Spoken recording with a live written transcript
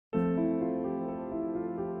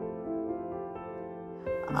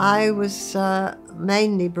I was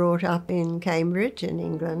mainly brought up in Cambridge in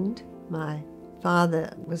England. My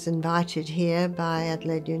father was invited here by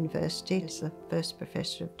Adelaide University as the first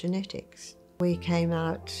professor of genetics. We came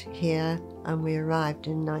out here and we arrived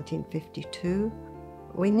in 1952.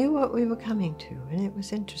 We knew what we were coming to, and it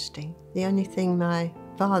was interesting. The only thing my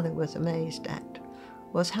father was amazed at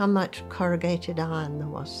was how much corrugated iron there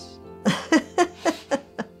was.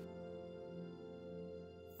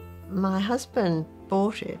 My husband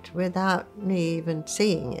bought it without me even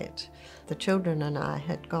seeing it. The children and I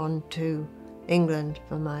had gone to England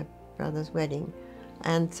for my brother's wedding,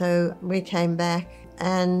 and so we came back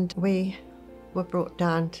and we were brought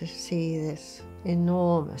down to see this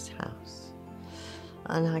enormous house.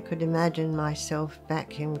 And I could imagine myself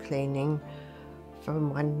vacuum cleaning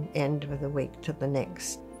from one end of the week to the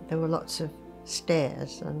next. There were lots of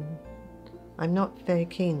stairs, and I'm not very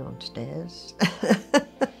keen on stairs.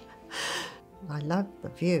 I loved the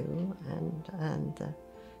view and the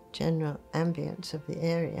general ambience of the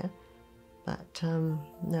area, but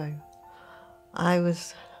no, I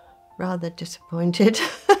was rather disappointed.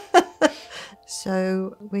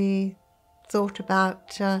 So we thought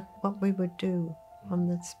about what we would do on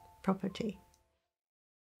this property.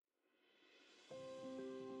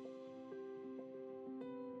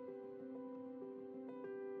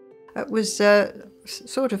 It was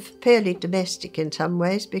sort of fairly domestic in some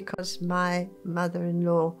ways, because my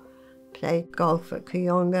mother-in-law played golf at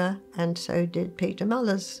Kooyonga, and so did Peter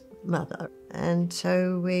Muller's mother. And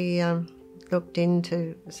so we looked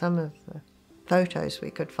into some of the photos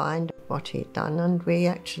we could find of what he'd done, and we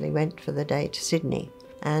actually went for the day to Sydney,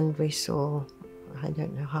 and we saw, I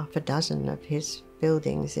don't know, half a dozen of his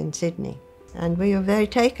buildings in Sydney. And we were very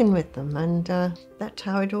taken with them, and that's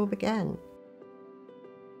how it all began.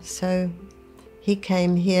 So he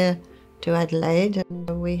came here to Adelaide, and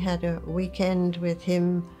we had a weekend with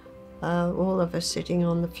him, all of us sitting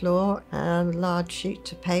on the floor, large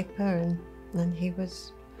sheets of paper, and he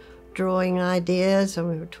was drawing ideas and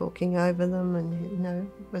we were talking over them, and you know,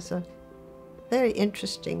 it was a very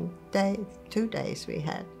interesting day, 2 days we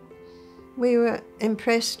had. We were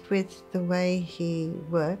impressed with the way he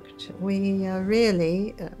worked. We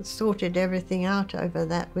really sorted everything out over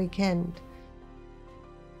that weekend.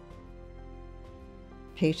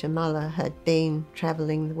 Peter Muller had been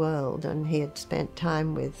travelling the world, and he had spent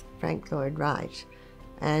time with Frank Lloyd Wright,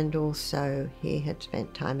 and also he had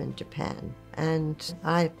spent time in Japan. And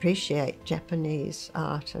I appreciate Japanese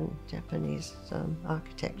art and Japanese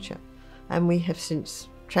architecture, and we have since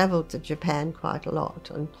travelled to Japan quite a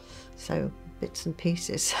lot, and so bits and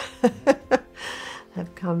pieces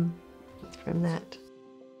have come from that.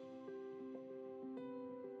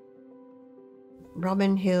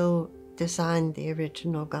 Robin Hill designed the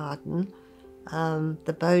original garden.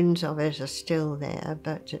 The bones of it are still there,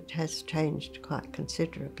 but it has changed quite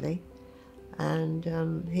considerably. And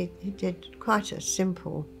he did quite a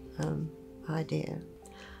simple idea.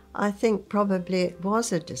 I think probably it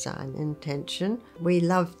was a design intention. We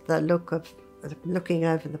loved the look of looking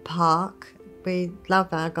over the park. We love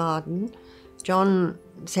our garden. John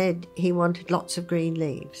said he wanted lots of green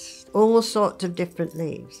leaves, all sorts of different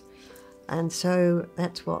leaves. And so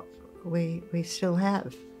that's what we still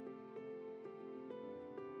have.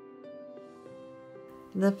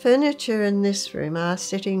 The furniture in this room, our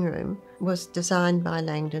sitting room, was designed by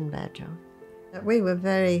Langdon Badger. We were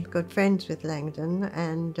very good friends with Langdon,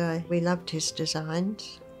 and we loved his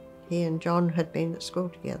designs. He and John had been at school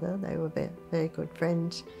together. They were very, very good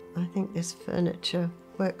friends. I think this furniture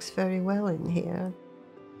works very well in here.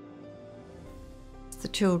 The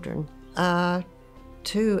children, our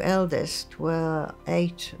 2 eldest were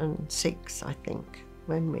 8 and 6, I think,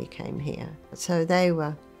 when we came here. So they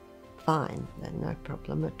were fine, no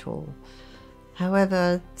problem at all.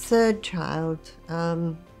 However, 3rd child,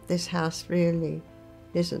 this house really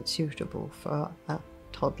isn't suitable for a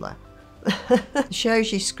toddler. The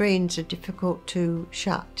shoji screens are difficult to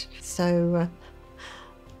shut, so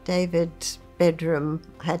David's bedroom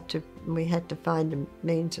we had to find a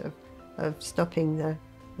means of stopping the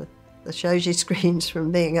shoji screens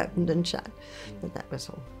from being opened and shut, but that was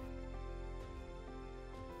all.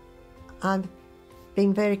 I've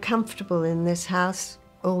been very comfortable in this house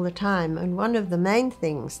all the time, and one of the main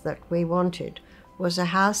things that we wanted was a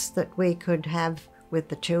house that we could have with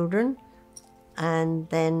the children and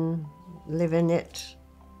then live in it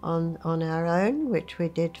on our own, which we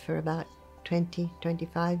did for about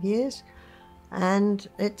 25 years, and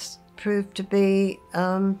it's proved to be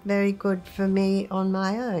very good for me on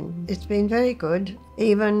my own. It's been very good,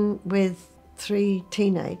 even with 3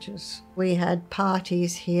 teenagers. We had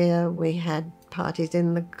parties here, we had parties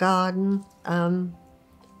in the garden.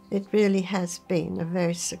 It really has been a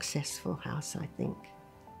very successful house, I think.